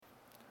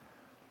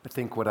I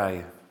think what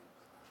I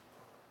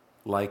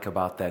like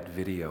about that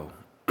video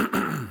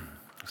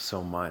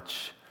so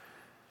much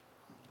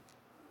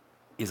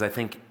is I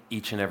think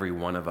each and every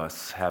one of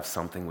us have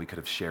something we could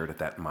have shared at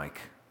that mic.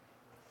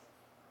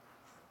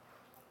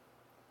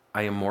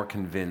 I am more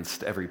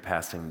convinced every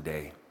passing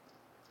day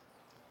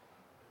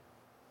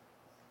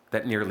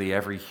that nearly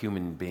every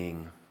human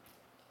being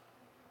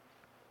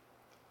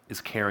is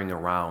carrying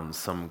around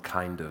some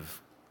kind of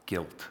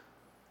guilt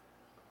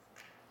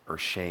or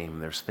shame.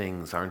 There's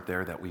things, aren't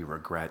there, that we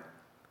regret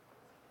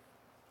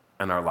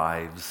in our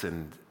lives,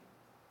 and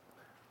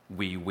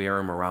we wear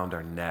them around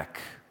our neck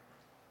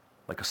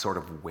like a sort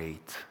of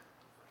weight.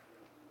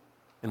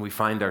 And we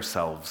find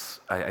ourselves,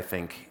 I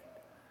think,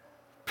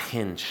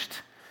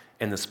 pinched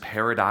in this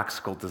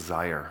paradoxical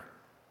desire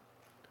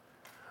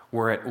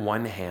where at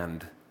one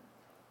hand,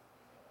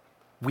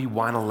 we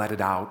want to let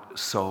it out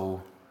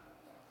so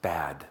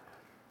bad.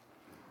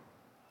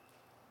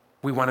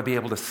 We want to be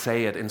able to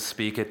say it and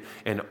speak it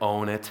and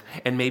own it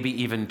and maybe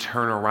even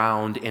turn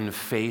around and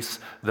face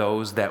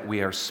those that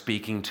we are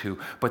speaking to.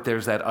 But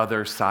there's that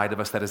other side of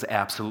us that is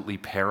absolutely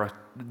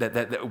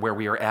where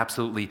we are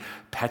absolutely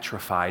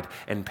petrified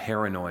and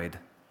paranoid,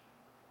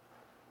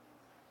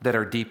 that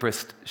our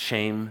deepest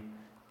shame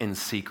and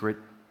secret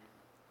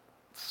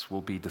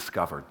will be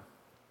discovered.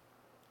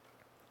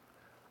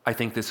 I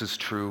think this is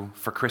true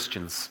for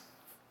Christians.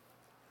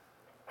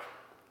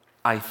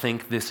 I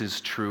think this is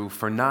true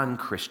for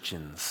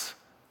non-Christians.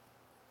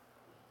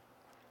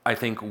 I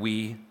think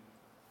we,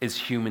 as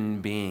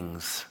human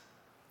beings,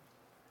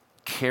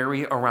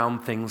 carry around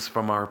things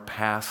from our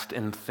past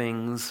and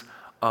things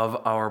of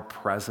our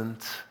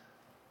present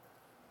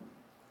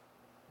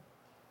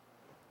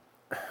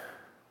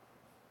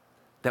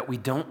that we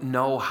don't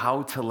know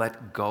how to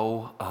let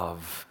go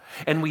of,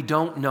 and we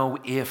don't know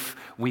if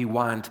we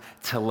want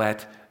to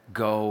let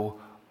go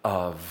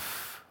of.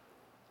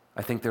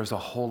 I think there's a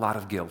whole lot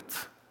of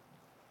guilt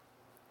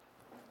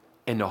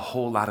and a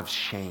whole lot of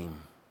shame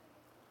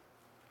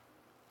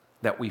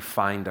that we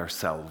find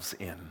ourselves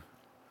in.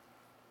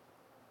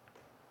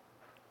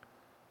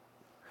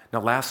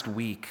 Now, last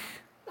week,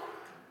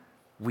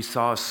 we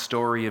saw a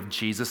story of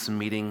Jesus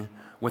meeting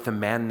with a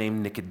man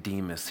named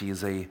Nicodemus. He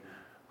is a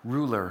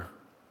ruler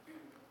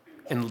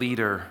and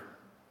leader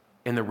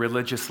in the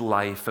religious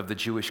life of the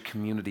Jewish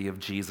community of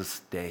Jesus'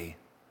 day.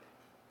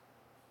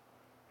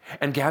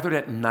 And gathered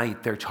at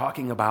night, they're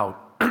talking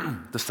about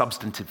the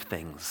substantive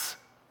things,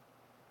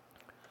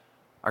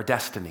 our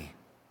destiny,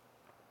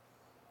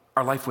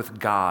 our life with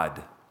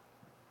God,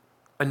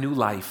 a new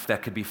life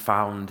that could be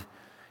found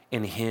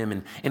in Him.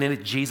 And in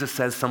it, Jesus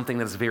says something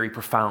that is very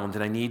profound,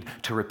 and I need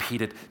to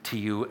repeat it to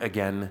you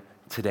again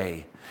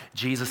today.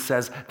 Jesus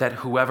says that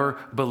whoever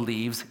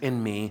believes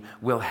in me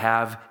will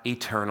have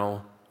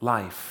eternal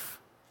life.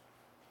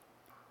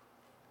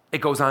 It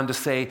goes on to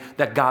say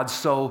that God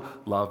so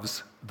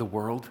loves the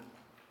world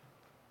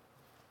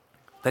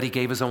that He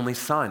gave His only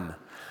Son,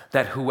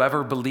 that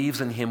whoever believes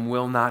in Him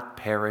will not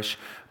perish,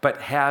 but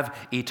have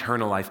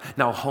eternal life.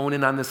 Now hone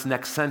in on this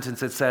next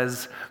sentence. It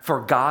says, for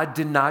God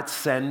did not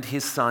send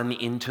His Son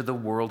into the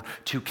world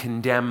to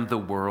condemn the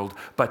world,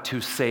 but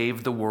to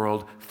save the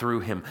world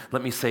through Him.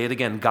 Let me say it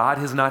again. God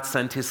has not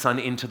sent His Son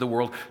into the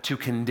world to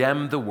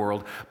condemn the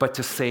world, but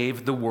to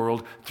save the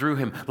world through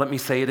Him. Let me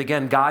say it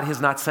again. God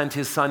has not sent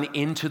His Son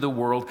into the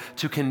world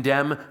to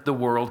condemn the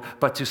world,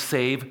 but to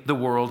save the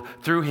world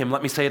through Him.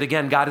 Let me say it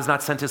again. God has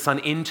not sent His Son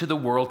into the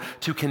world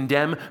to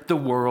condemn the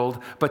world,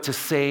 but to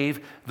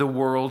save the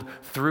world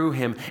through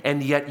Him.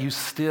 And yet you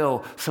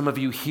still, some of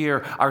you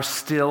here, are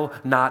still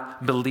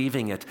not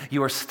believing it.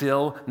 You are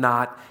still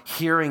not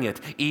hearing it,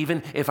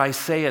 even if I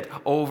say it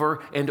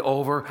over and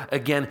over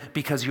again,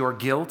 because your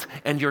guilt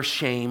and your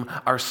shame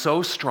are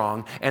so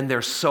strong and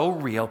they're so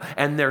real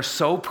and they're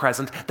so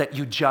present that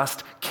you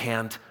just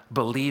can't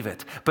believe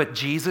it. But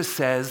Jesus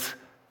says,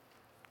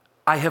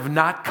 I have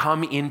not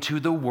come into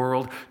the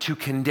world to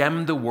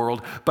condemn the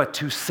world, but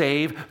to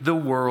save the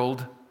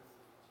world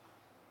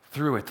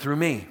through it, through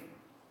me.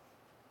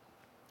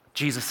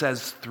 Jesus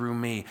says, through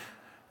me.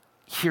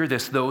 Hear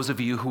this, those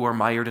of you who are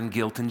mired in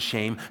guilt and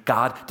shame.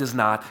 God does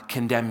not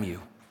condemn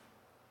you.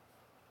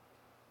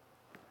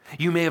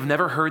 You may have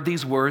never heard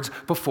these words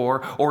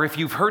before, or if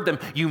you've heard them,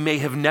 you may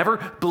have never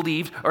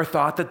believed or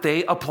thought that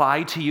they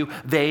apply to you.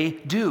 They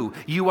do.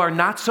 You are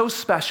not so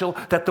special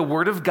that the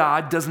Word of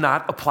God does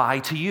not apply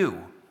to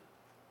you.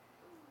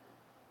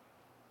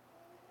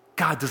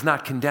 God does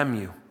not condemn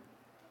you.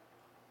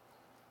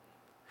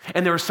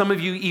 And there are some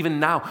of you even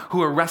now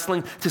who are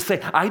wrestling to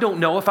say, I don't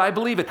know if I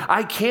believe it.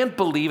 I can't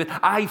believe it.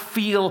 I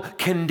feel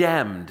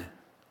condemned.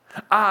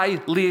 I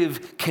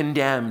live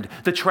condemned.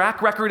 The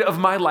track record of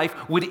my life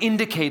would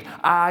indicate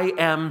I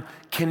am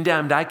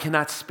condemned. I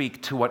cannot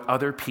speak to what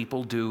other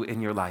people do in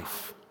your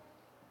life.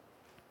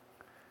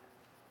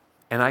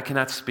 And I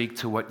cannot speak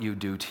to what you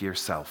do to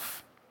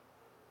yourself.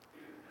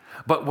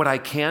 But what I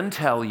can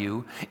tell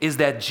you is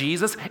that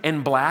Jesus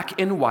in black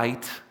and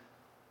white,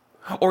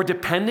 or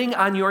depending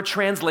on your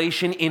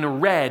translation,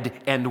 in red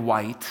and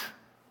white,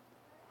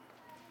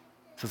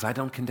 says, I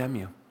don't condemn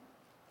you.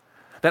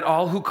 that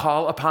all who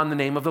call upon the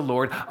name of the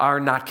Lord are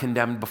not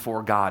condemned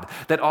before God,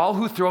 that all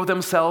who throw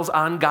themselves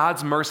on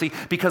God's mercy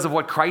because of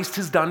what Christ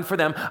has done for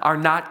them are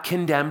not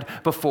condemned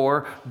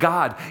before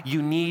God.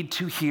 You need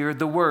to hear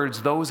the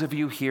words, those of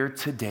you here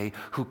today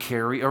who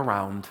carry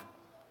around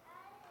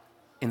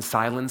in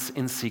silence,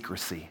 in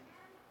secrecy,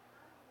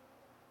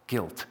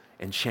 guilt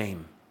and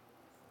shame.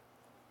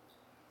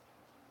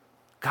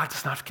 God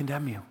does not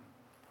condemn you.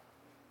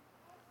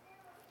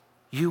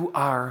 You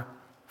are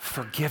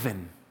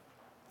forgiven.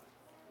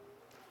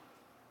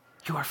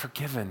 You are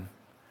forgiven.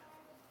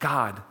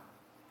 God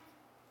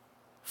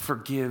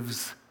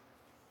forgives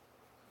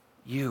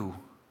you.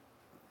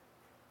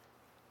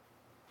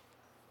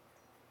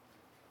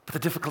 But the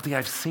difficulty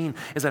I've seen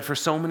is that for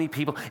so many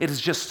people, it is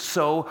just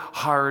so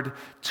hard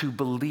to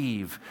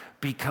believe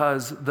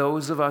because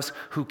those of us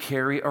who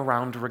carry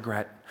around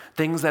regret,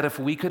 things that if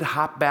we could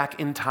hop back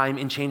in time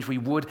and change, we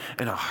would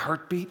in a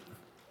heartbeat.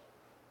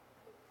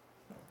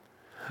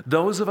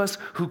 Those of us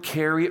who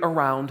carry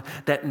around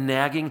that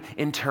nagging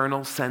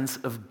internal sense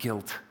of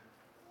guilt,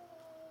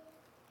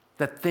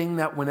 that thing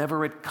that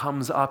whenever it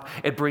comes up,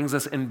 it brings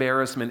us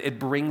embarrassment, it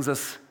brings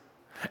us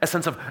a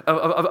sense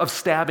of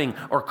stabbing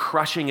or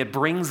crushing, it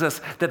brings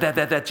us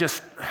that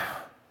just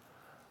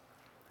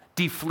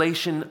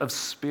deflation of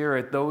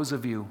spirit. Those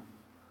of you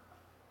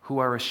who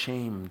are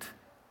ashamed,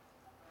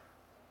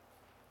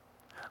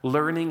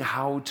 learning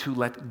how to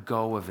let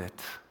go of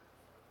it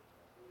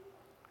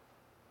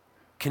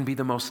can be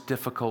the most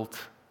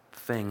difficult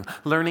thing.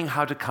 Learning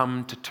how to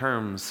come to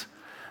terms.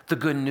 The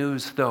good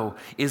news, though,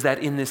 is that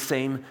in this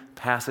same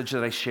passage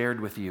that I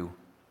shared with you,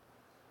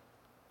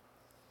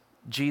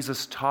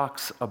 Jesus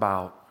talks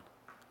about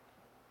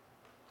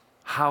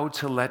how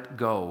to let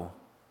go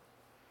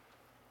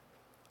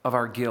of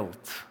our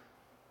guilt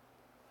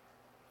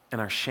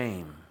and our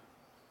shame.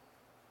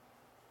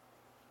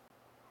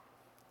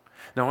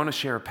 Now, I want to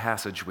share a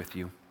passage with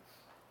you,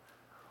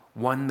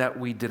 one that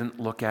we didn't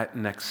look at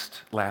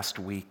last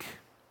week.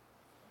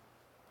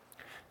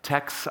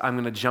 Tex, I'm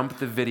going to jump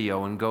the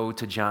video and go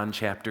to John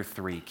chapter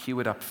 3. Cue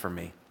it up for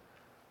me.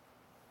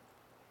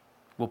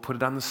 We'll put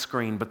it on the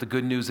screen, but the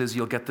good news is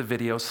you'll get the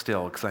video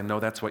still, because I know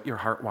that's what your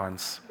heart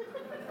wants.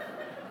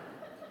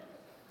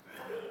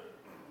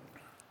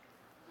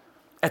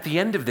 At the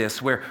end of this,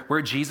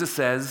 where Jesus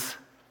says,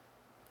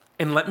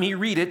 and let me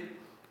read it,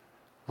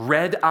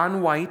 red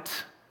on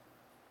white,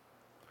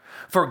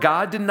 "For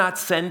God did not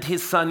send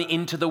his Son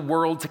into the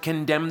world to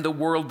condemn the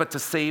world, but to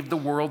save the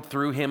world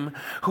through him.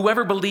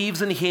 Whoever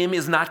believes in him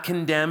is not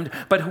condemned,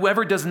 but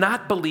whoever does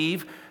not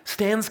believe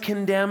stands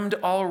condemned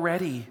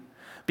already,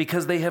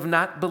 because they have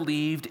not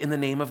believed in the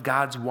name of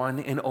God's one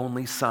and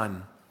only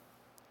Son."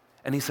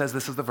 And he says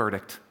this is the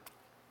verdict.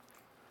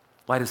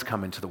 Light has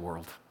come into the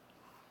world.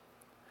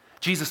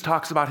 Jesus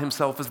talks about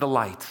himself as the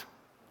light.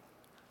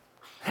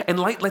 And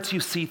light lets you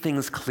see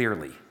things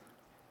clearly.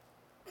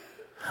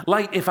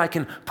 Light, if I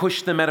can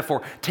push the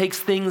metaphor, takes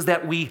things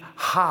that we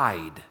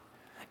hide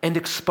and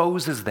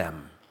exposes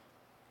them.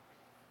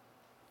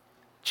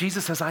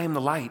 Jesus says, I am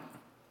the light.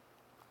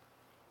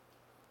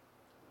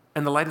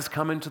 And the light has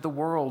come into the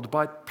world,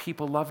 but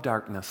people love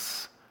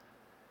darkness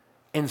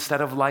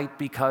instead of light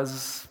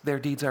because their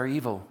deeds are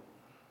evil.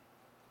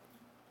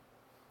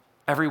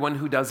 Everyone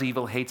who does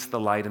evil hates the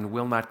light and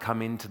will not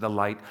come into the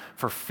light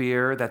for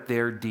fear that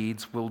their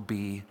deeds will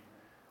be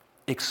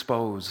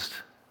exposed.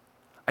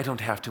 I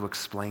don't have to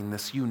explain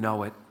this. You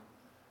know it.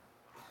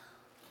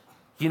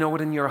 You know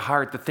it in your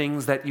heart, the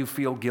things that you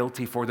feel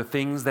guilty for, the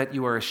things that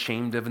you are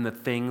ashamed of, and the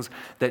things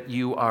that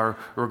you are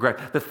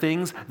regret, the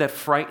things that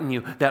frighten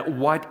you, that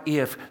what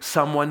if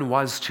someone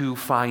was to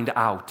find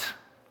out?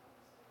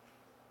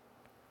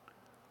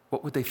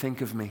 What would they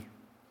think of me?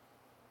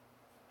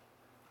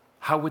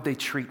 How would they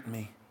treat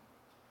me?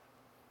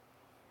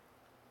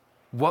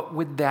 What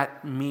would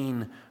that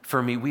mean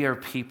for me? We are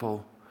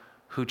people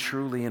who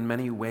truly, in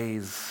many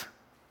ways,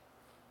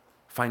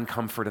 find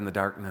comfort in the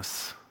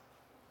darkness.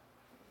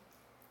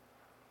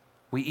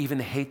 We even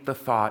hate the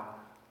thought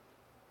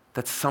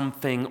that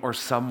something or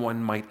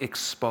someone might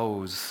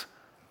expose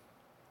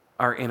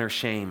our inner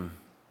shame.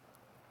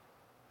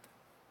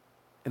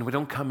 And we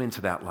don't come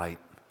into that light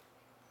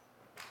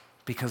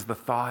because the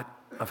thought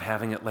of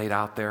having it laid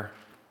out there,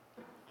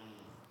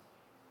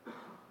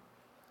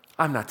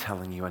 I'm not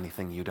telling you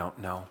anything you don't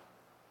know.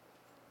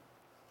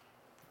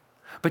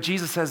 But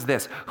Jesus says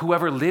this,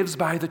 whoever lives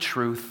by the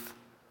truth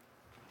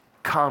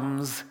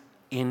comes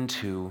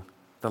into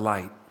the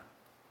light,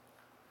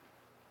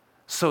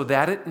 so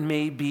that it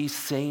may be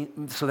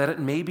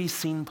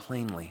seen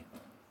plainly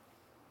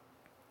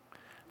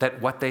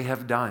that what they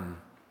have done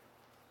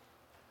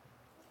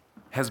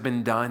has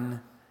been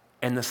done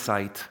in the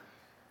sight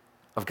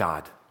of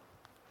God.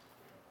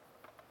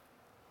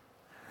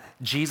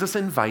 Jesus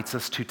invites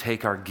us to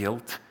take our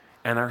guilt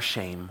and our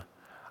shame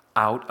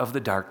out of the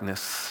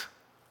darkness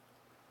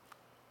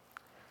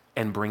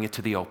and bring it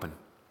to the open.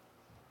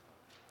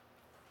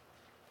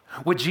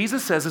 What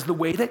Jesus says is the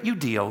way that you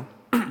deal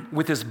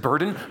with this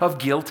burden of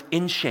guilt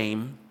and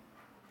shame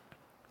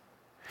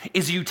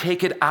is you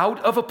take it out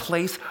of a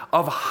place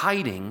of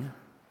hiding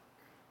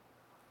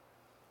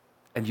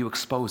and you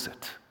expose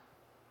it.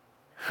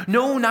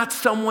 No, not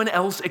someone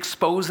else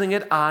exposing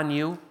it on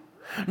you.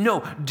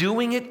 No,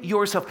 doing it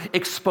yourself,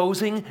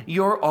 exposing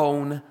your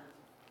own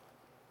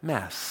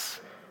mess.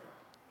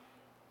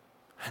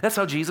 That's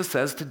how Jesus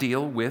says to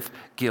deal with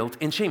guilt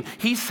and shame.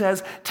 He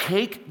says,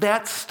 take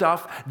that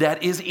stuff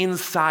that is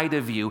inside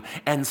of you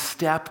and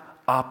step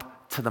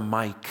up to the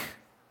mic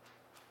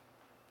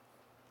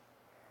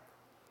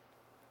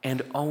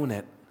and own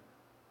it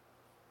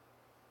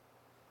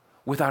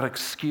without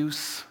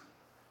excuse,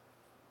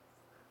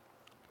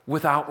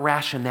 without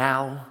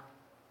rationale.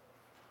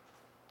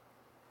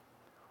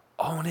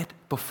 Own it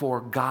before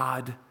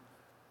God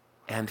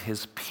and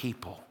his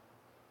people.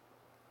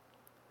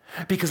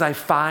 Because I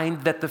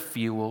find that the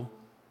fuel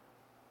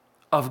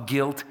of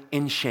guilt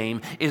and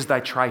shame is the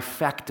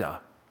trifecta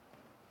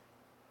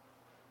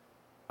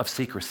of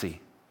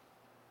secrecy,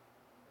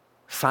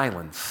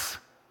 silence,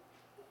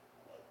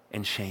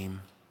 and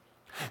shame.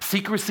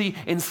 Secrecy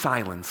and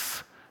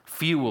silence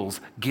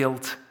fuels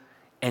guilt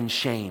and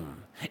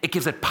shame. It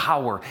gives it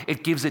power,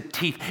 it gives it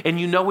teeth, and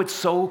you know it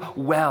so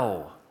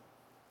well.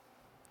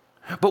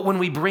 But when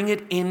we bring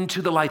it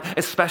into the light,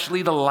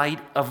 especially the light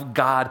of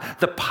God,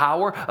 the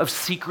power of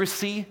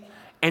secrecy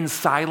and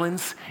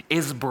silence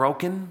is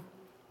broken.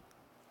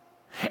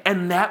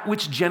 And that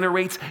which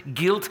generates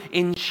guilt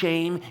and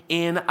shame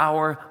in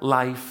our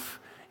life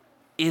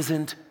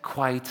isn't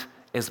quite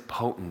as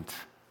potent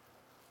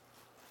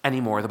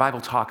anymore. The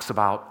Bible talks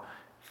about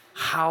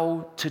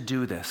how to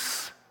do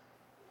this.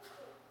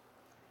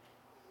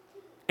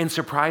 And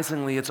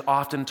surprisingly, it's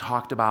often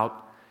talked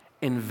about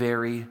in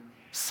very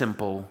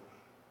simple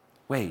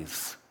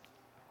ways.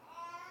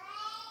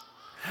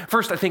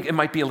 First, I think it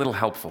might be a little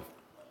helpful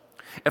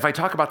if I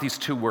talk about these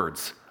two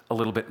words a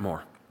little bit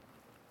more.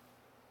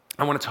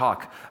 I want to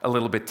talk a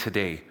little bit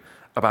today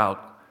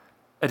about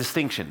a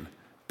distinction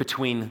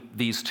between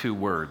these two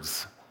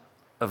words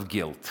of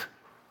guilt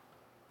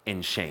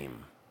and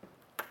shame.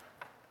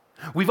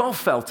 We've all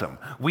felt them.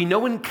 We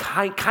know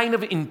kind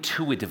of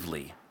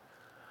intuitively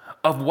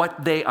of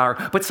what they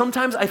are, but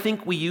sometimes I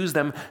think we use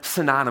them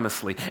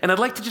synonymously, and I'd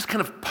like to just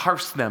kind of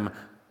parse them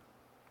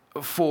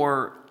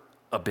for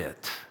a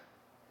bit.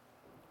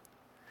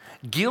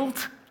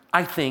 Guilt,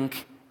 I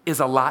think, is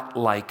a lot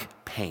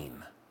like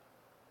pain.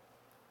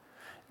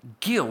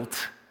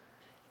 Guilt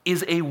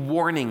is a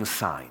warning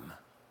sign.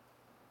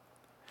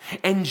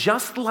 And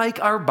just like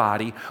our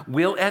body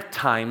will at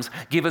times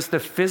give us the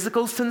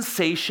physical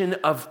sensation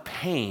of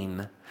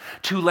pain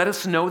to let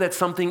us know that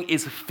something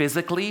is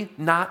physically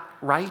not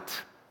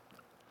right,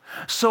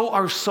 so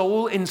our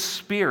soul and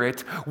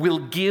spirit will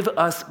give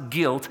us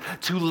guilt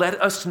to let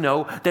us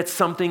know that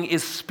something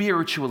is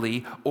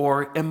spiritually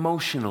or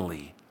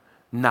emotionally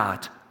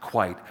not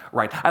quite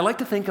right. I like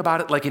to think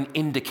about it like an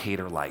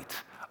indicator light,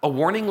 a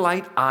warning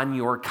light on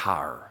your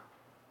car.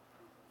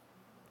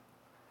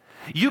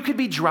 You could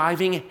be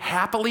driving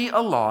happily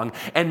along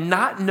and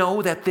not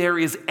know that there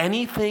is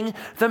anything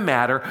the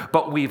matter,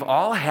 but we've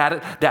all had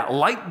it. That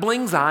light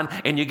blings on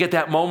and you get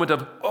that moment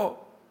of, oh,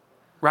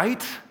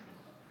 right?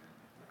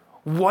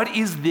 What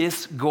is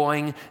this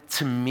going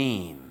to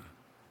mean?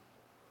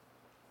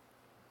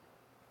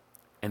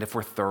 And if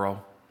we're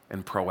thorough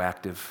and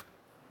proactive,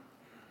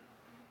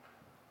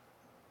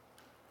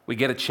 we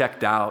get it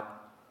checked out.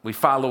 We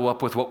follow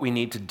up with what we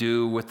need to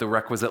do with the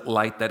requisite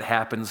light that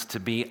happens to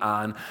be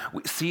on.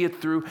 We see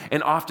it through,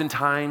 and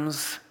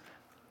oftentimes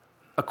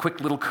a quick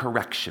little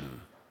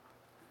correction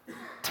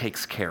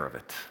takes care of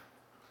it.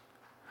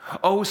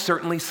 Oh,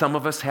 certainly some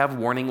of us have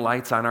warning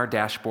lights on our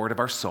dashboard of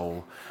our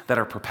soul that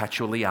are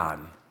perpetually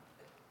on.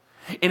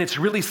 And it's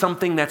really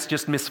something that's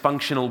just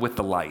misfunctional with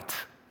the light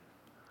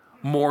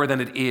more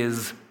than it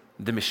is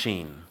the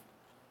machine.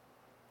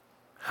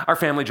 Our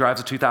family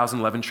drives a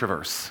 2011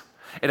 Traverse.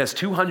 It has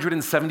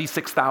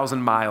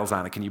 276,000 miles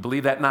on it. Can you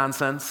believe that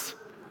nonsense?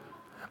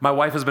 My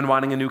wife has been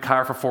wanting a new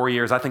car for 4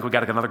 years. I think we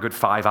got another good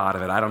 5 out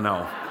of it. I don't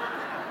know.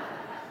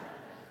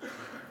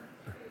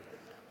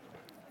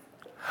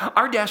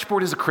 Our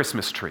dashboard is a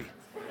Christmas tree.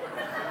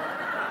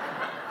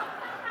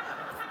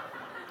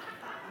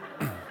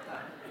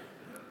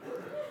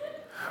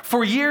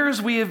 For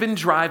years, we have been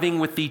driving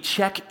with the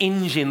check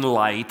engine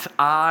light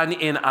on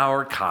in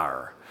our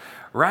car,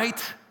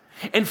 right?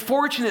 And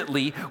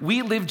fortunately,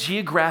 we live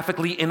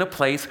geographically in a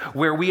place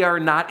where we are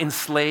not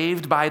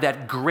enslaved by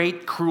that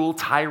great, cruel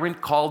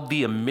tyrant called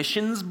the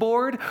emissions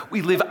board.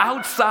 We live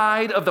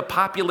outside of the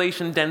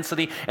population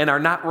density and are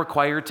not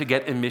required to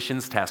get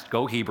emissions tests.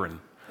 Go Hebron,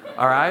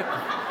 all right?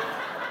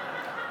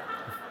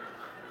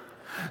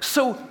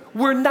 So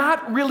we're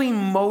not really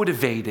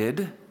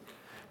motivated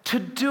to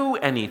do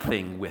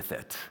anything with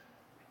it.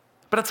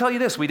 But I'll tell you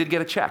this, we did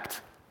get it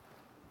checked.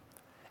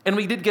 And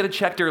we did get it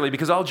checked early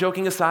because, all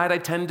joking aside, I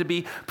tend to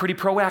be pretty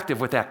proactive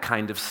with that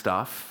kind of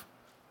stuff.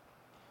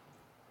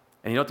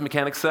 And you know what the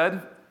mechanic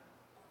said?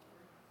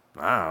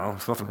 I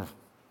don't know, there's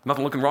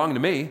nothing looking wrong to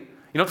me. You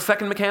know what the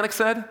second mechanic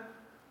said?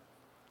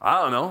 I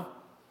don't know.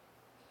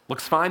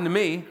 Looks fine to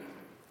me.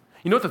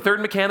 You know what the third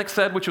mechanic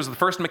said, which was the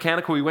first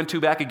mechanic who we went to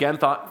back again,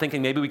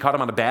 thinking maybe we caught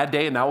him on a bad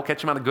day and now we'll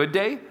catch him on a good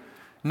day?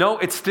 No,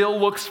 it still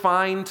looks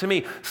fine to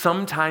me.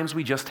 Sometimes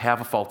we just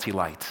have a faulty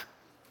light.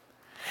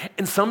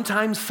 And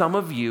sometimes some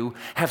of you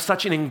have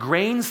such an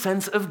ingrained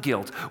sense of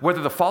guilt,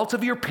 whether the fault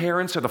of your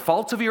parents or the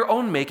fault of your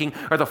own making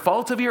or the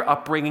fault of your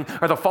upbringing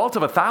or the fault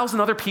of 1,000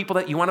 other people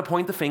that you want to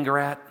point the finger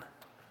at,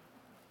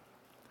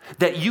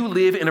 that you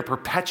live in a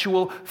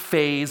perpetual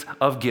phase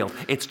of guilt.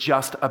 It's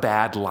just a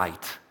bad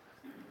light.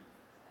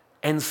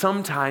 And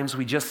sometimes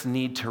we just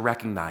need to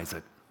recognize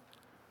it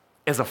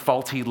as a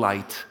faulty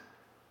light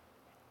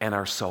in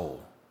our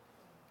soul.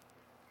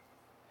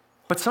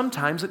 But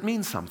sometimes it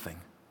means something.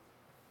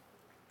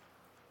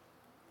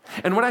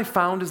 And what I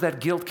found is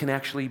that guilt can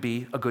actually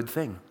be a good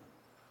thing.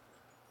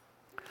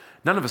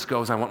 None of us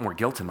goes, I want more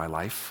guilt in my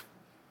life.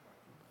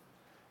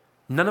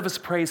 None of us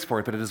prays for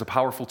it, but it is a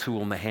powerful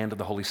tool in the hand of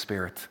the Holy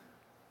Spirit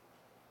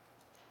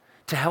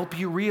to help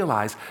you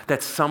realize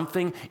that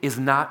something is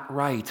not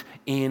right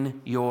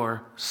in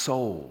your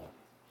soul.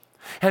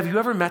 Have you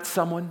ever met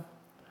someone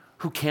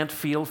who can't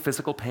feel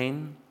physical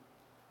pain?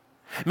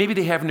 Maybe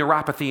they have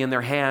neuropathy in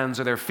their hands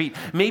or their feet.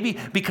 Maybe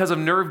because of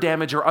nerve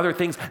damage or other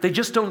things, they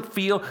just don't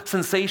feel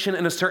sensation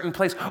in a certain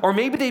place. Or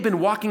maybe they've been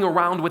walking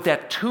around with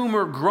that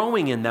tumor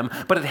growing in them,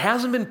 but it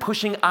hasn't been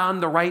pushing on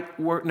the right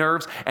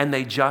nerves, and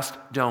they just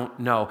don't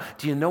know.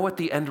 Do you know what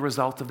the end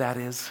result of that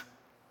is?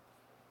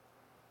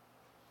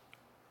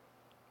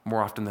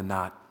 More often than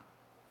not,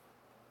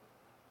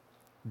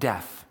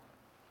 death.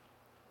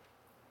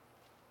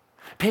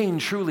 Pain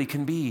truly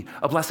can be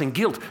a blessing.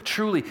 Guilt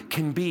truly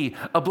can be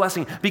a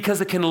blessing because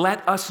it can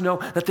let us know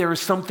that there is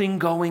something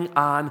going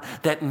on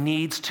that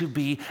needs to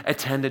be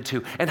attended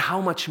to. And how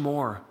much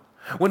more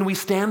when we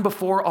stand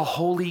before a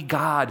holy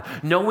God,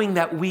 knowing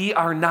that we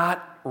are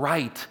not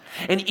right,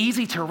 and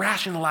easy to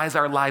rationalize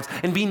our lives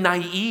and be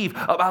naive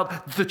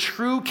about the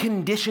true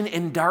condition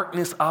and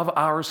darkness of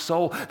our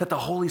soul, that the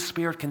Holy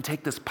Spirit can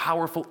take this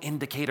powerful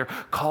indicator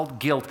called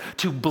guilt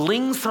to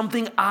bling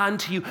something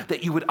onto you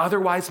that you would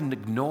otherwise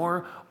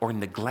ignore or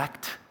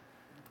neglect,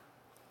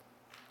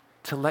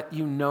 to let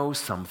you know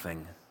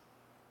something,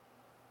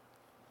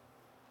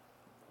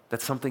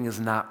 that something is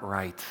not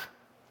right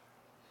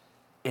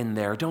in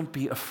there. Don't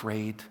be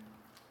afraid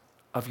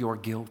of your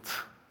guilt.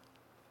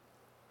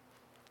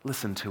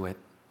 Listen to it.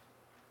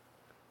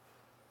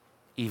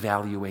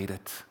 Evaluate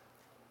it.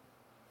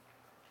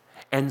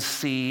 And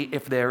see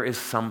if there is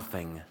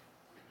something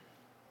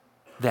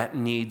that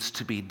needs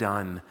to be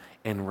done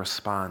in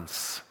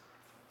response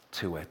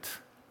to it.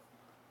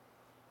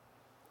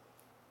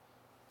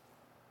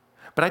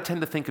 But I tend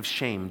to think of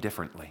shame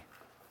differently.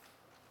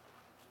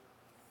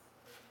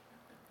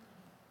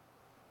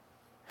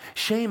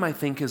 Shame, I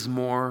think, is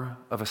more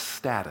of a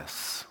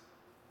status.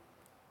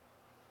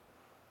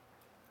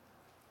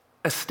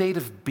 A state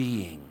of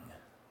being.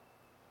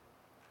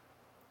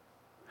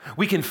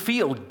 We can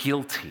feel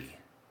guilty,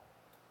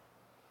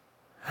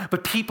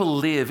 but people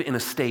live in a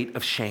state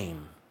of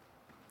shame.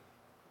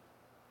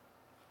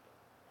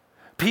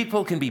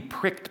 People can be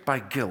pricked by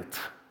guilt,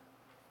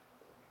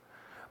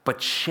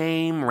 but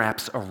shame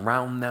wraps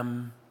around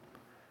them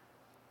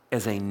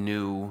as a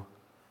new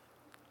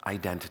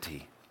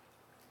identity.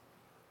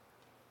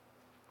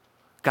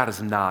 God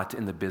is not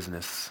in the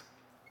business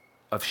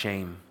of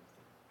shame.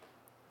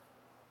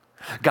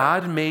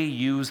 God may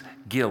use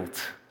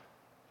guilt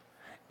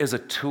as a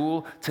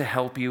tool to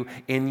help you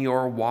in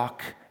your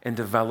walk and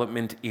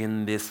development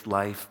in this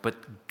life,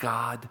 but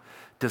God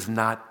does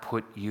not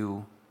put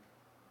you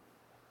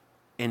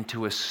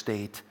into a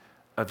state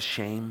of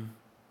shame.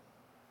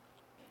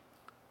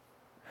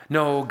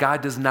 No,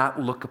 God does not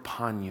look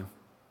upon you.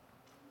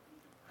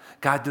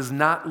 God does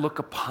not look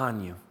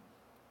upon you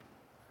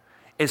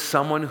as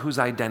someone whose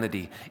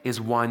identity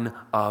is one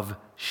of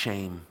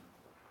shame.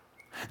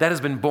 That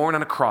has been borne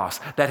on a cross,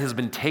 that has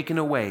been taken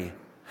away,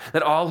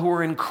 that all who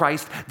are in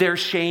Christ, their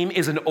shame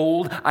is an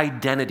old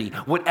identity.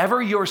 Whatever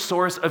your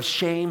source of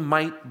shame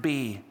might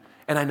be,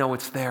 and I know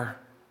it's there.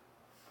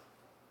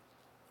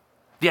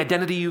 The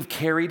identity you've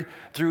carried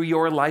through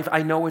your life,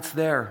 I know it's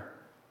there.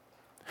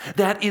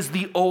 That is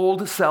the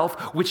old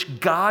self which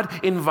God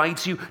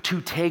invites you to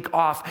take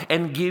off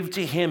and give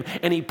to Him,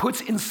 and He puts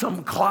in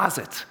some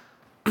closet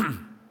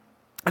and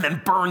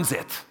then burns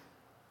it.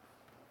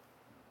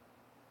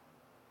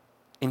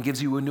 And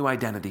gives you a new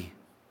identity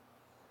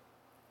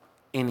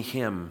in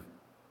Him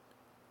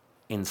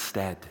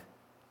instead.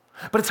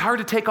 But it's hard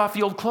to take off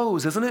the old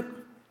clothes, isn't it?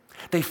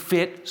 They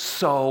fit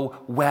so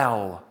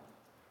well.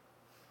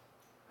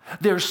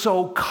 They're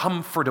so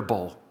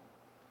comfortable.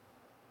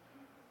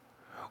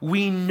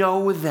 We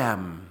know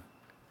them.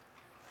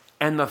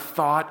 And the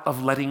thought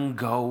of letting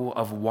go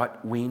of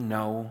what we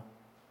know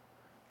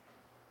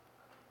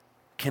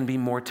can be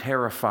more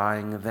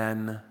terrifying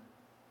than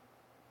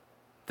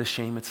the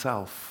shame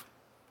itself.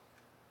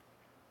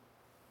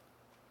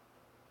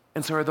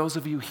 And so are those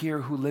of you here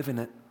who live in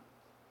it,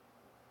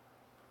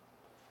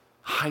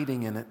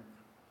 hiding in it,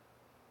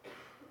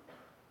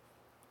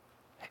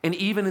 and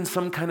even in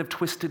some kind of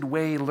twisted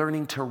way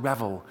learning to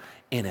revel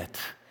in it.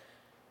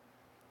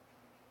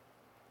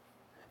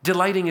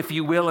 delighting, if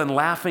you will, and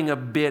laughing a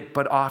bit,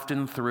 but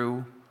often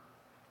through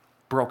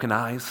broken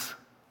eyes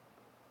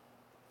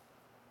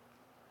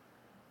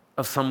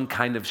of some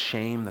kind of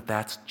shame that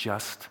that's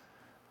just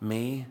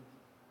me.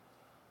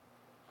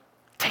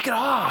 Take it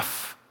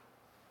off.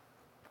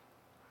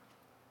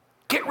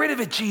 Get rid of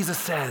it, Jesus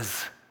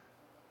says.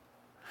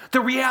 The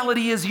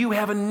reality is you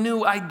have a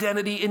new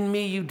identity in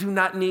me. You do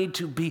not need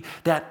to be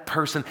that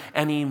person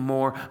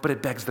anymore. But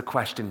it begs the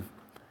question,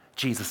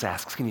 Jesus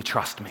asks, can you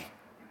trust me?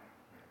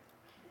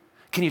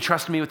 Can you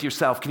trust me with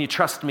yourself? Can you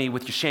trust me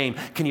with your shame?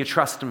 Can you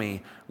trust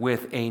me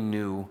with a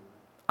new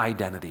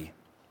identity?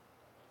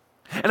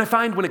 And I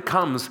find when it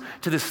comes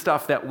to this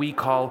stuff that we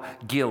call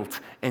guilt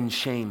and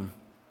shame,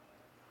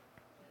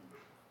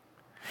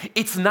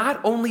 it's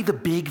not only the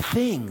big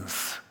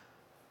things,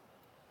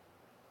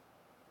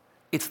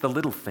 it's the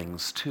little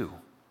things too.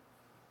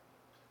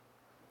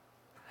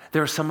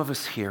 There are some of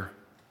us here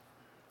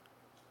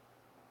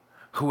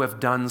who have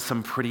done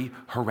some pretty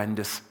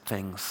horrendous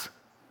things.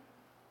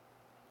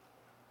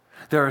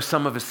 There are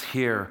some of us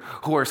here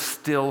who are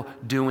still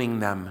doing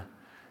them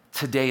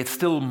today. It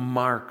still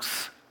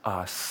marks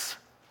us.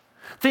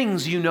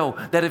 Things you know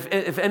that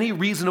if any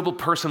reasonable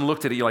person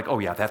looked at it, you're like, oh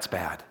yeah, that's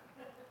bad.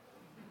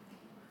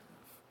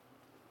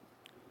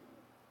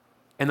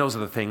 And those are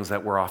the things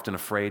that we're often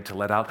afraid to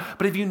let out.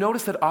 But have you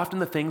noticed that often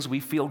the things we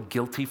feel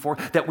guilty for,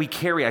 that we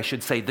carry, I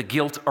should say, the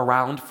guilt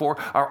around for,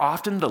 are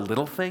often the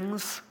little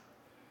things?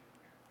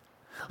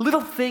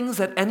 Little things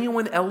that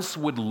anyone else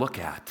would look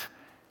at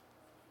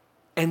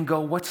and go,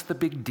 what's the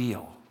big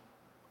deal?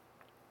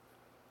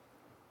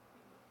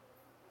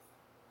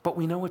 But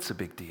we know it's a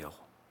big deal.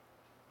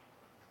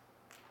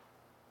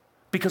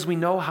 Because we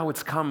know how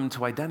it's come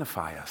to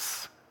identify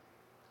us.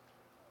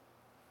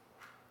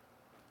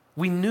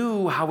 We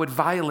knew how it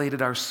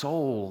violated our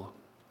soul.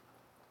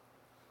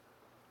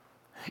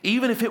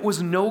 Even if it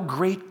was no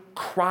great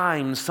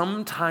crime,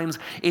 sometimes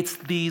it's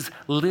these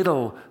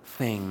little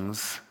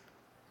things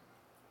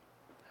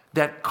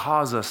that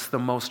cause us the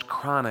most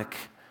chronic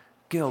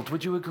guilt.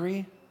 Would you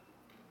agree?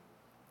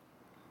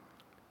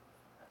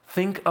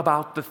 Think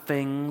about the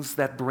things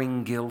that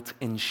bring guilt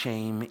and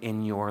shame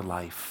in your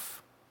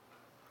life.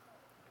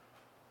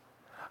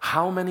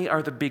 How many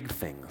are the big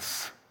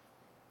things?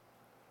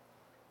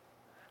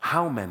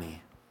 How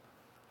many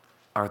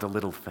are the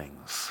little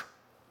things?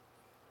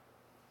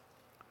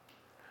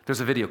 There's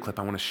a video clip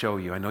I want to show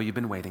you. I know you've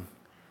been waiting.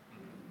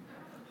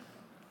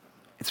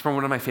 It's from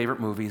one of my favorite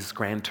movies,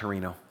 Gran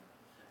Torino.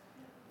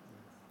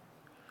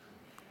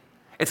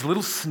 It's a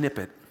little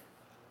snippet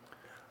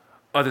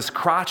of this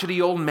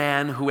crotchety old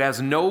man who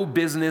has no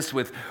business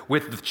with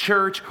the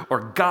church or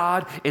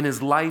God in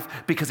his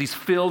life because he's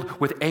filled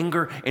with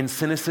anger and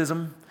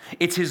cynicism.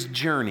 It's his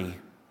journey.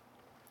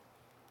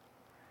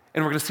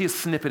 And we're going to see a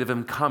snippet of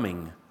him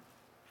coming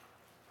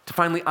to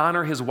finally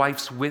honor his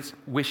wife's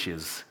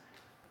wishes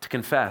to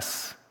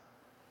confess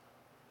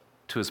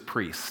to his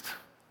priest.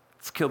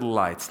 Let's kill the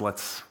lights.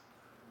 Let's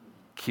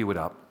cue it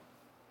up.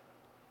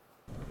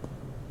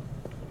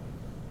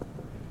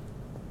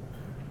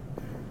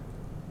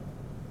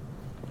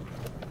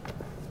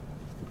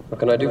 What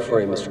can I do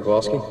for you, Mr.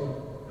 Kowalski?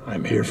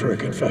 I'm here for a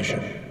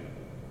confession.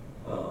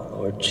 Oh,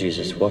 Lord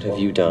Jesus, what have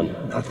you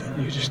done?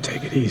 Nothing. You just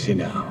take it easy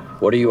now.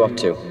 What are you up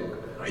to?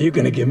 Are you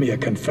going to give me a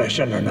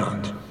confession or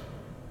not?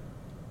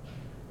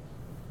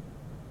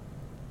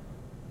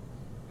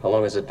 How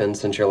long has it been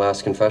since your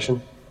last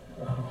confession?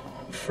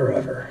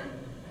 Forever.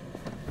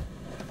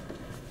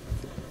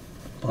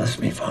 Bless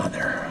me,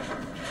 Father,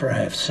 for I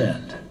have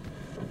sinned.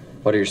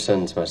 What are your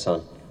sins, my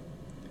son?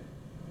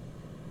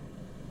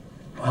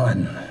 Well,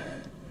 in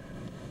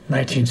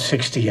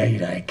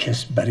 1968, I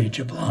kissed Betty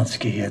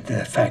Jablonski at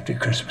the factory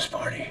Christmas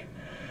party.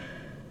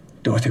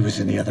 Dorothy was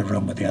in the other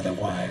room with the other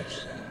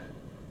wives.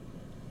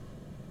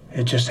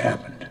 It just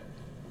happened.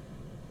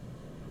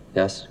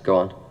 Yes, go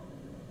on.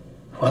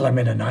 Well, I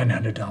made a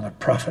 $900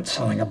 profit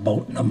selling a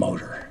boat and a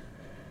motor.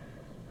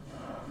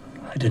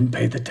 I didn't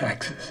pay the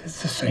taxes.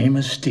 It's the same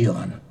as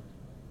stealing.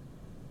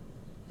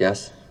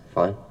 Yes,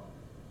 fine.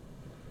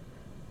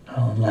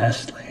 Oh, and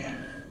lastly,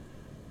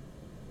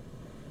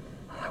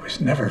 I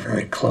was never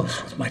very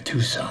close with my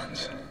two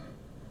sons.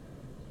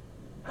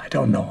 I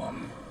don't know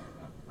them.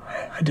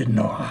 I didn't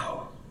know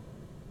how.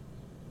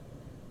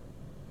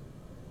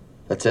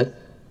 That's it?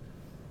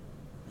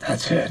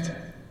 That's it.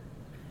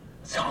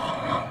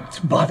 It's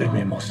bothered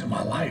me most of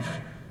my life.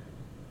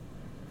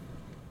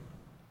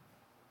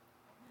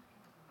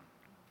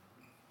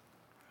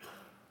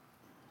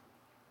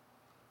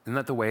 Isn't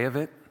that the way of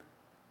it?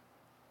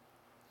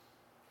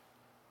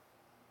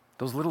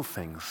 Those little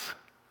things.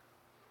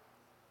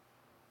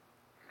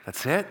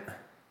 That's it?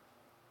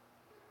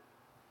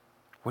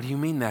 What do you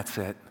mean that's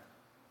it?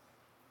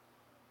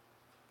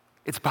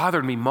 It's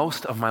bothered me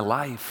most of my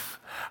life.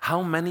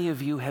 How many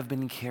of you have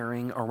been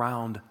carrying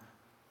around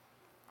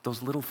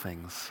those little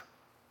things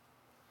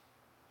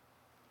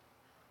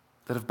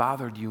that have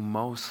bothered you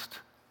most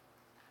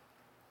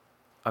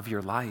of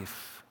your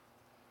life?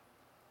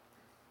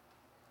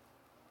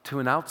 To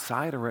an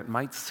outsider, it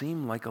might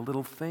seem like a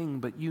little thing,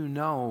 but you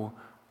know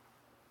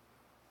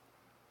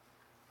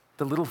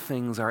the little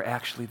things are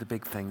actually the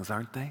big things,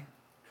 aren't they?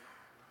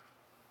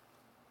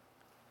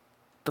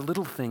 The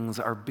little things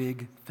are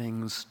big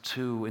things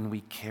too, and we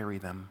carry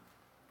them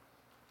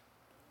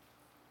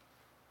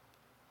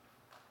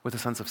with a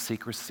sense of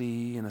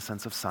secrecy and a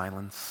sense of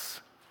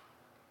silence,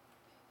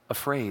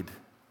 afraid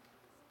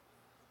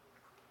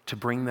to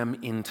bring them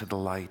into the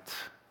light.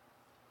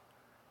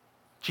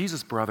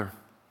 Jesus' brother,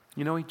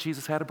 you know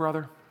Jesus had a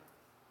brother?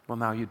 Well,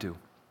 now you do.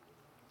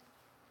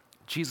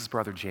 Jesus'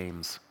 brother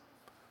James,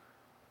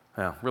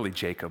 well, really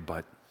Jacob,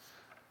 but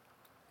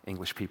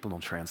English people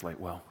don't translate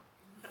well.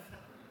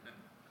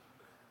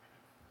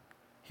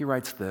 He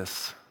writes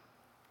this: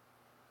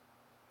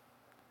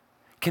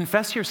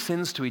 confess your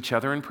sins to each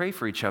other and pray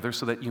for each other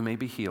so that you may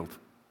be healed.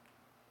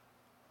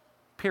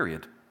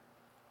 Period.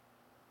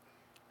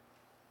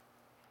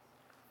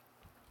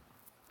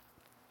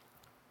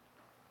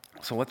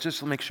 So let's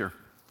just make sure.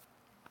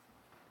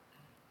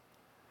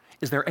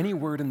 Is there any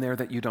word in there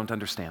that you don't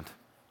understand?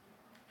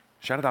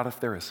 Shout it out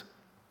if there is.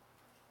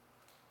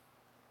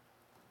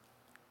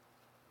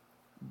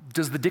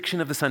 Does the diction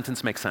of the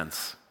sentence make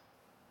sense?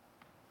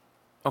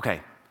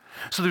 Okay.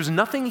 So there's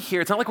nothing here.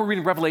 It's not like we're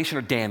reading Revelation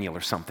or Daniel or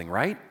something,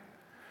 right?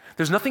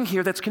 There's nothing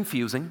here that's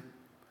confusing.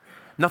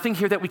 Nothing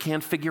here that we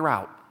can't figure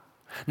out.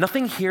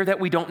 Nothing here that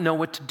we don't know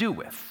what to do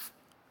with.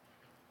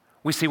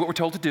 We see what we're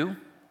told to do,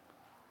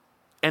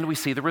 and we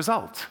see the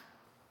result.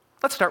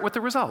 Let's start with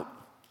the result.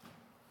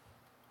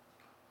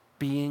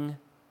 Being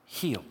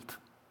healed.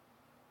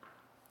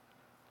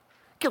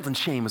 Guilt and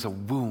shame is a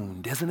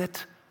wound, isn't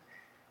it?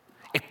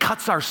 It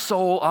cuts our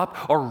soul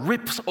up or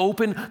rips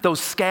open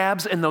those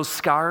scabs and those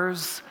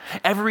scars.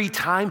 Every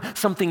time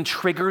something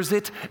triggers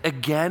it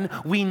again,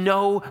 we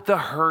know the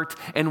hurt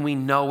and we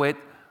know it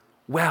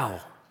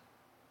well.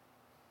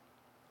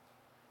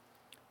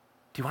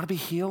 Do you want to be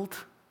healed?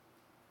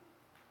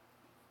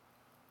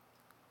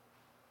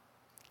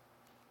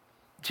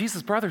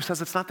 Jesus' brother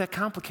says it's not that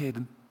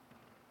complicated.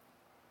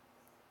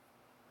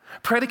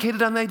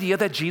 Predicated on the idea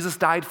that Jesus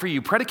died for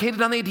you, predicated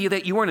on the idea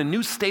that you are in a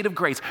new state of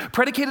grace,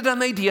 predicated on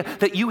the idea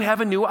that you have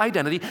a new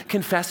identity,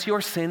 confess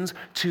your sins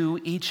to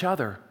each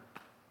other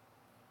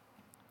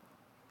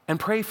and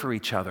pray for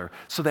each other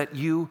so that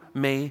you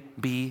may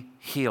be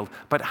healed.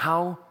 But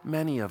how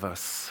many of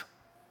us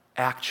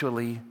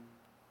actually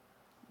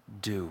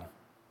do?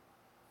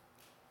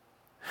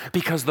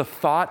 Because the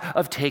thought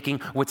of taking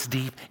what's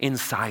deep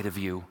inside of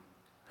you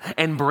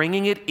and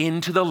bringing it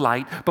into the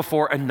light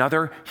before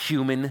another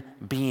human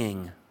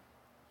being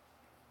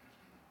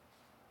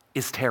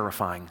is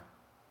terrifying.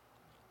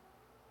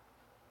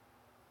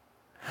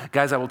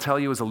 Guys, I will tell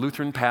you as a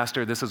Lutheran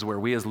pastor, this is where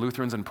we as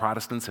Lutherans and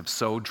Protestants have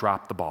so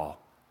dropped the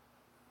ball.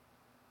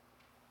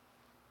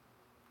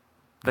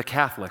 The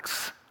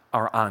Catholics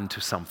are onto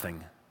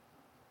something.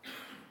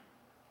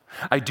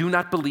 I do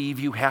not believe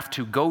you have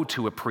to go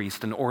to a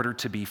priest in order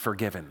to be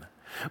forgiven.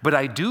 But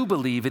I do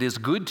believe it is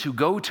good to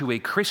go to a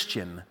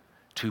Christian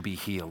to be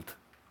healed.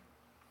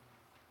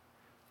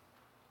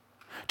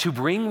 To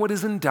bring what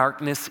is in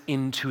darkness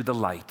into the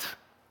light.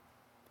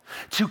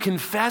 To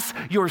confess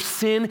your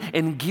sin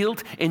and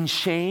guilt and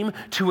shame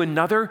to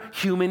another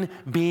human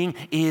being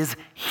is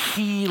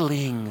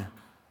healing.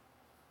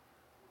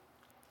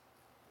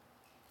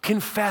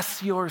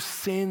 Confess your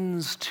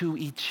sins to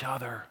each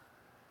other.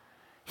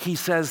 He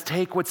says,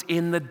 take what's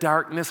in the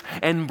darkness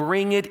and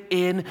bring it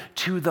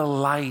into the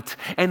light.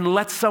 And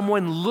let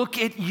someone look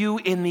at you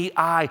in the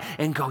eye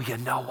and go, you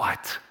know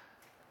what?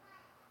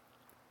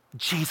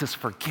 Jesus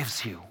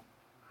forgives you.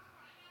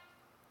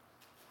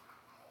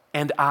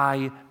 And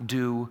I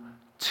do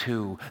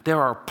too.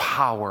 There are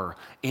power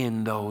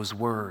in those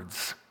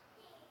words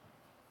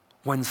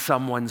when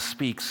someone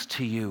speaks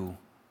to you.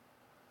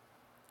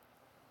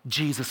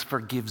 Jesus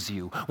forgives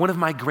you. One of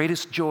my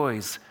greatest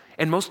joys,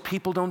 and most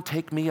people don't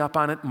take me up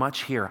on it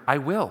much here. I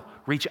will.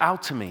 Reach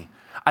out to me.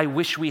 I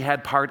wish we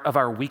had part of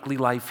our weekly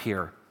life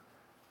here.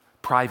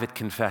 Private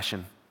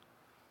confession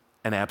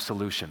and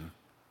absolution.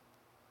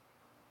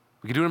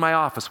 We can do it in my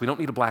office. We don't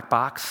need a black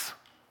box.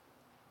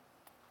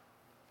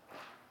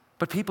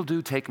 But people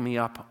do take me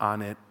up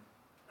on it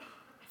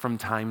from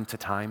time to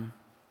time.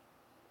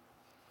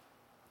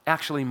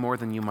 Actually, more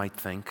than you might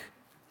think.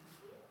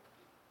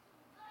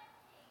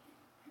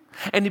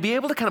 And to be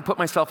able to kind of put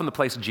myself in the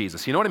place of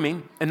Jesus, you know what I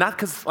mean? And not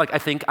because I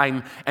think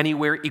I'm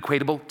anywhere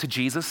equatable to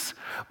Jesus,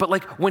 but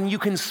when you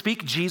can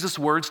speak Jesus'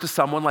 words to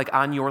someone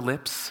on your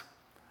lips,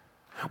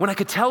 when I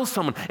could tell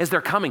someone as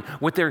they're coming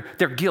with their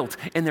guilt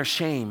and their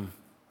shame,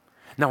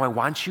 now I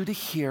want you to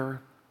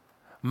hear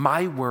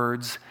my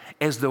words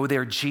as though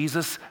they're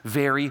Jesus'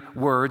 very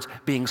words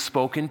being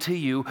spoken to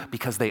you,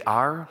 because they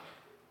are.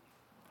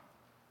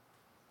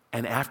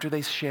 And after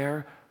they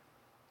share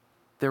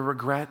their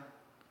regret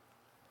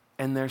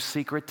and their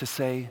secret, to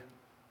say,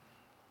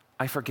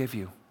 I forgive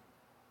you.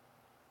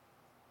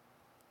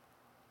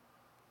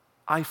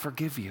 I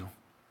forgive you.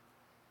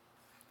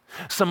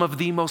 Some of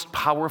the most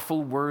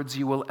powerful words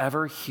you will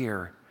ever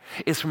hear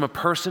is from a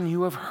person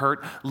you have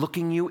hurt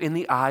looking you in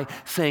the eye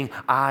saying,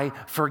 I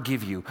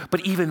forgive you.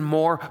 But even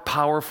more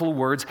powerful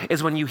words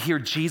is when you hear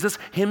Jesus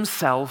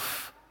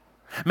himself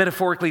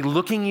metaphorically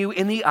looking you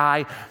in the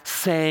eye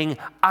saying,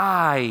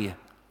 I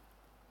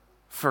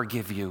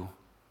forgive you.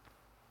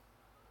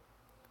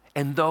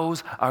 And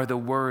those are the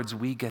words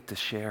we get to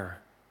share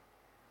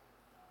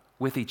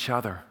with each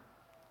other.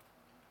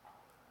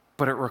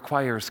 But it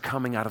requires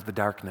coming out of the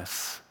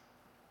darkness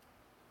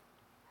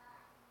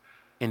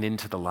and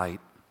into the light.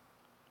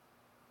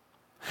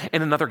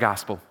 In another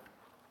gospel,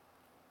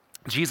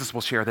 Jesus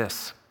will share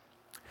this.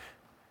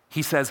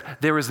 He says,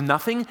 there is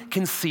nothing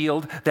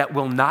concealed that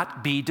will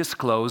not be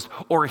disclosed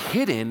or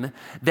hidden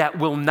that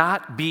will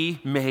not be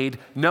made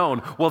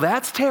known. Well,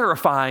 that's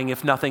terrifying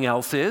if nothing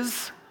else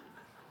is.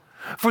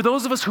 For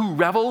those of us who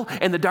revel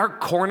in the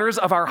dark corners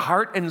of our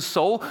heart and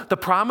soul, the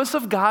promise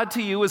of God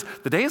to you is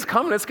the day is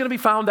coming, it's going to be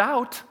found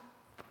out.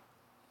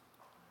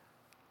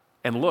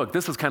 And look,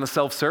 this is kind of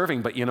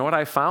self-serving, but you know what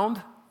I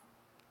found?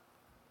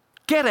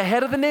 Get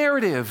ahead of the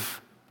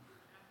narrative.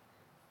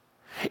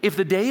 If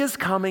the day is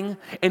coming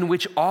in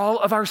which all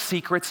of our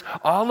secrets,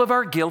 all of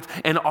our guilt,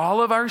 and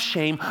all of our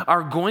shame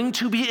are going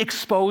to be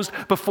exposed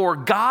before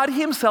God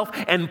himself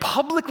and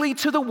publicly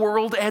to the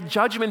world at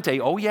Judgment Day.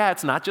 Oh yeah,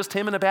 it's not just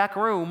him in a back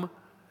room.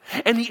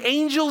 And the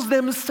angels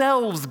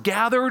themselves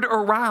gathered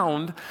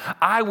around.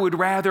 I would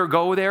rather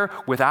go there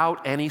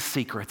without any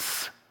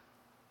secrets.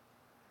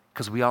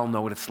 Because we all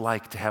know what it's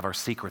like to have our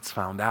secrets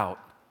found out.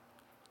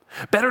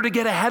 Better to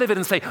get ahead of it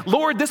and say,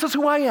 Lord, this is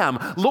who I am.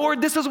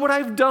 Lord, this is what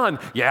I've done.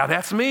 Yeah,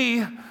 that's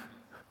me.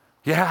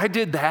 Yeah, I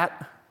did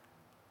that.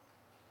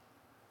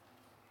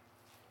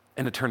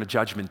 And to turn to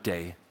Judgment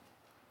Day.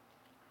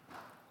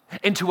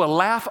 Into a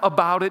laugh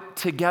about it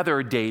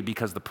together day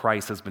because the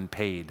price has been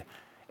paid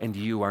and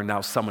you are now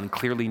someone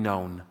clearly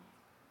known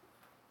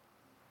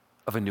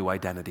of a new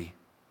identity.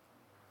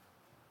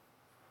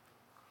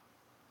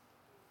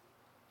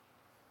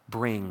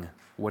 Bring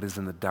what is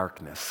in the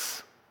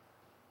darkness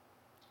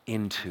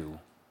into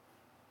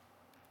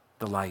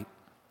the light.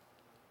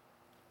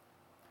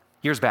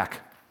 Years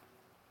back,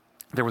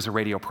 there was a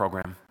radio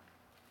program.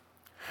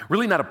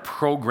 Really not a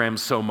program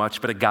so much,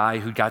 but a guy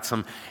who got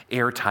some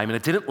airtime, and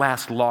it didn't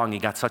last long. He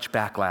got such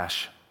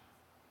backlash.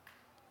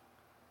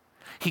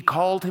 He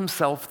called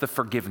himself the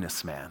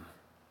Forgiveness Man.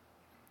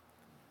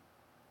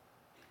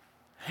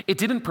 It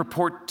didn't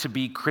purport to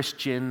be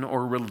Christian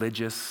or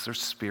religious or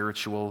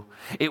spiritual.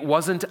 It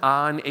wasn't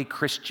on a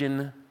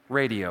Christian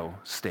radio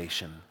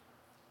station.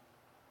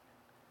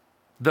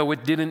 Though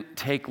it didn't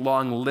take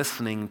long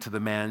listening to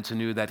the man to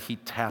know that he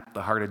tapped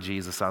the heart of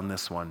Jesus on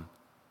this one.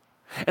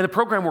 And the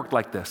program worked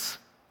like this.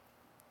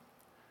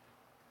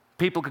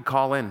 People could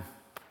call in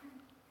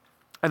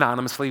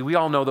anonymously. We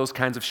all know those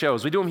kinds of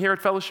shows. We do them here at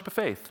Fellowship of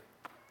Faith.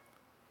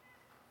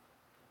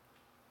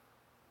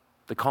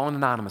 They call in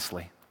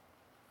anonymously.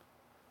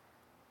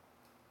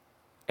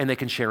 And they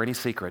can share any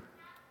secret,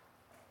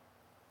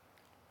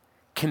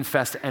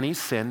 confess any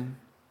sin,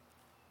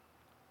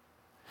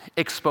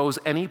 expose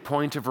any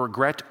point of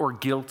regret or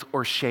guilt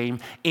or shame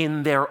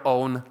in their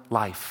own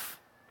life.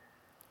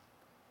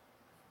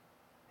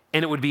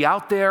 And it would be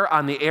out there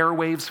on the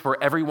airwaves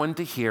for everyone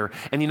to hear.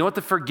 And you know what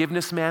the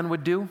Forgiveness Man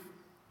would do?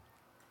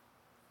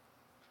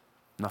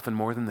 Nothing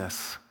more than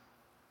this.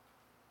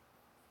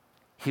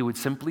 He would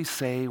simply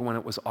say when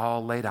it was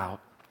all laid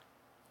out,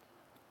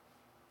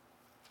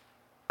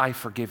 I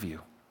forgive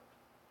you.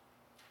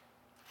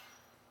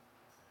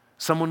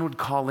 Someone would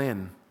call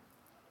in,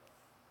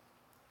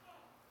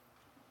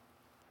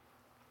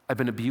 I've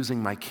been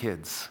abusing my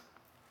kids.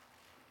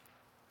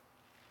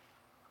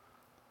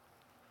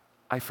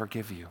 I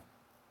forgive you.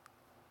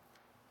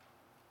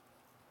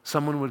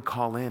 Someone would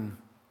call in,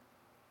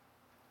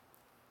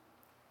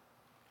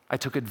 I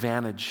took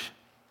advantage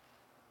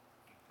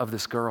of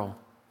this girl.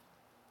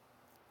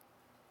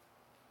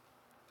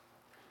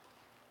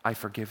 I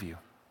forgive you.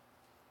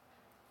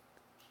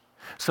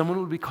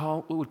 Someone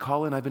would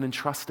call in, I've been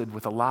entrusted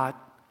with a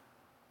lot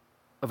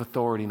of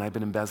authority and I've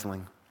been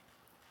embezzling.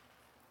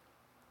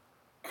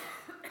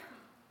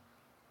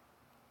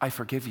 I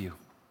forgive you.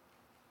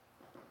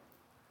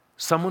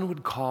 Someone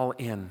would call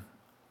in,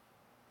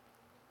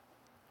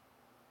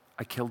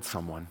 I killed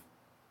someone.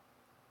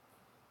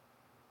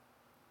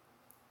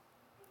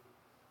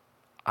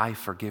 I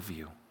forgive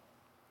you.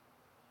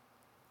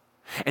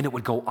 And it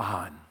would go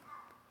on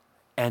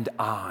and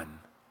on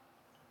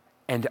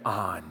and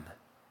on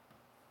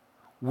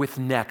with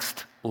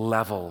next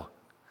level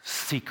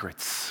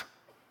secrets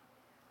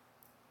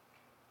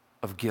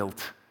of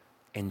guilt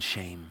and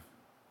shame.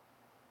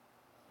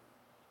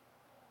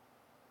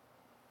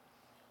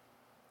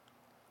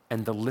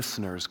 And the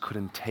listeners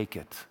couldn't take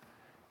it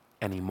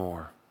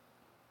anymore.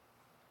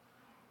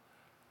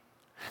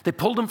 They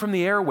pulled him from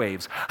the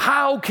airwaves.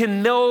 How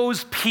can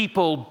those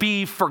people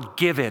be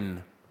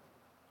forgiven?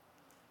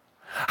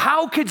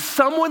 How could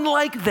someone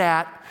like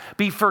that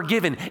be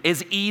forgiven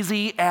as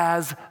easy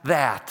as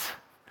that?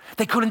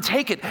 They couldn't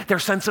take it. Their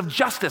sense of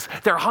justice,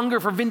 their hunger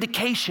for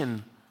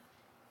vindication.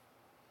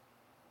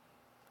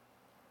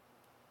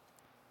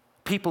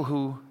 People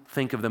who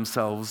think of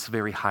themselves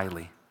very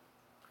highly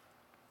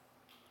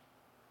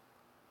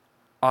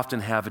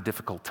often have a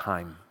difficult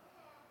time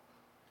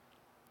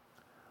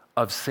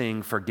of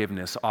seeing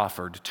forgiveness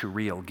offered to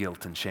real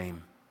guilt and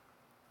shame.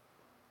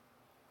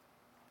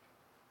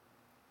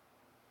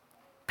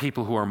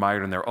 People who are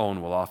mired in their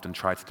own will often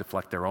try to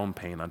deflect their own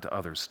pain onto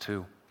others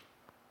too.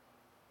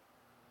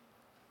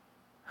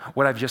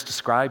 What I've just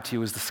described to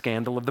you is the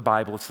scandal of the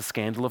Bible. It's the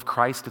scandal of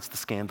Christ. It's the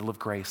scandal of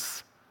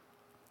grace.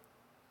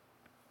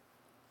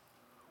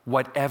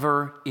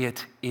 Whatever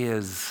it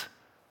is,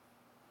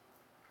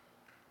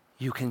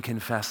 you can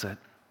confess it.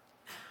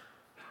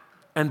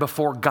 And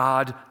before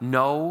God,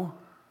 know,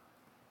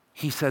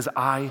 he says,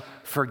 I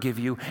forgive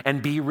you,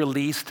 and be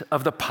released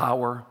of the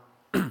power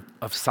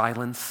of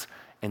silence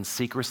and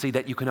secrecy,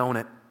 that you can own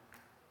it.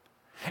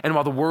 And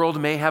while the world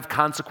may have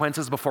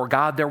consequences, before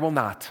God, there will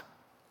not.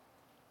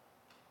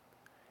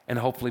 And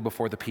hopefully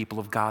before the people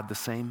of God, the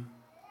same.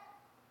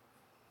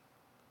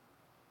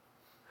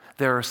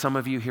 There are some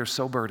of you here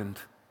so burdened.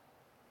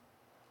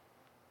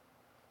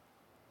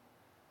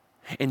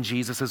 And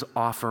Jesus is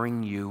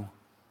offering you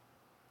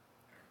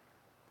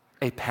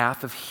a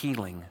path of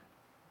healing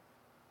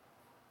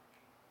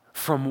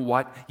from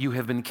what you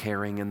have been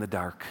carrying in the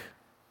dark.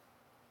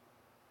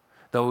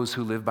 Those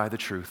who live by the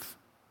truth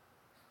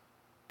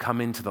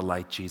come into the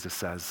light, Jesus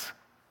says,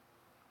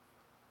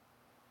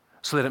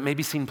 so that it may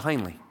be seen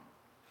plainly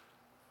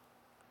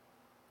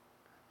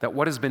that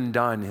what has been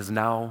done has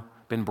now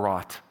been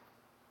brought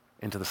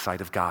into the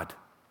sight of God.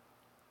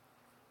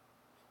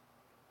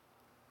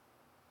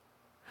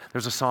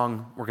 There's a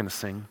song we're going to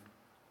sing.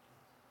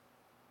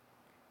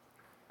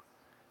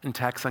 In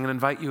text, I'm going to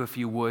invite you, if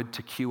you would,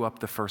 to cue up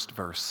the first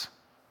verse.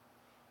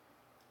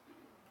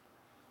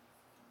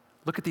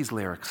 Look at these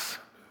lyrics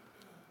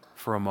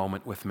for a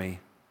moment with me.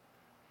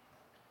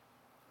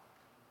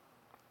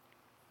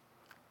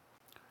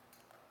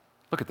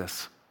 Look at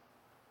this.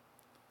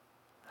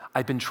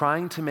 I've been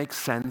trying to make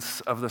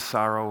sense of the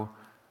sorrow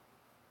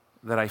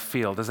that I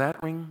feel. Does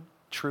that ring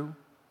true?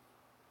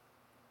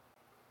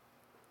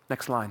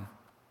 Next line.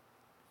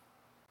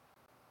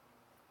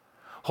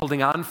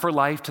 Holding on for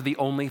life to the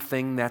only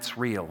thing that's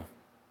real,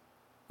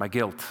 my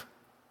guilt,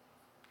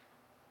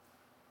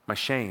 my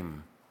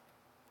shame,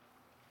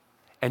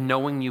 and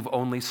knowing you've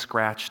only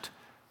scratched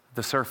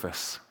the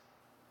surface.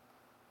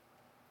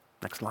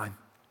 Next line.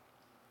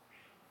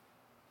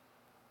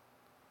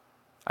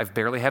 I've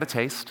barely had a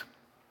taste,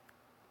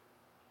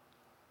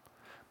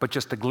 but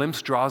just a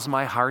glimpse draws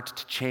my heart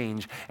to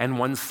change, and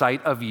one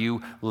sight of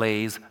you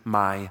lays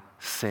my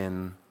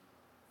sin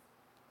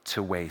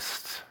to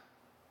waste.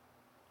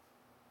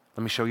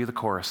 Let me show you the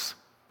chorus.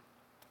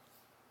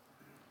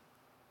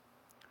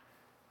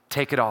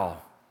 Take it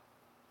all.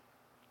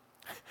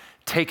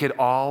 Take it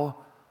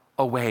all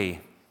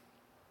away.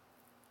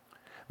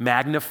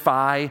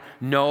 Magnify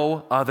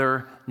no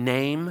other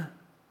name.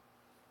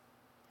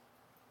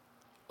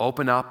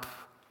 Open up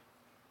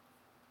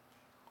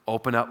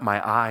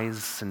my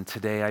eyes, and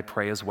today I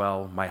pray as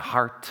well, my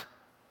heart,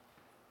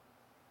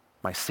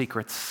 my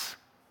secrets,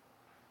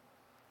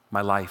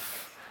 my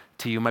life.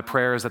 To you, my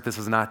prayer is that this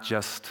is not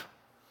just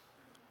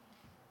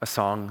a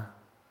song,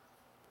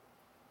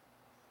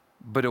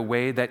 but a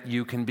way that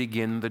you can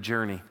begin the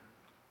journey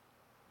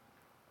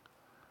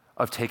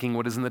of taking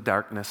what is in the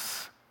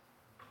darkness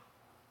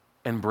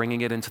and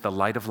bringing it into the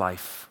light of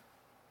life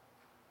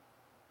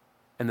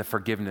and the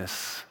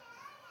forgiveness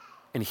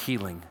and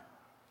healing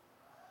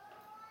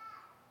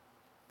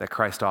that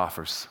Christ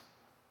offers.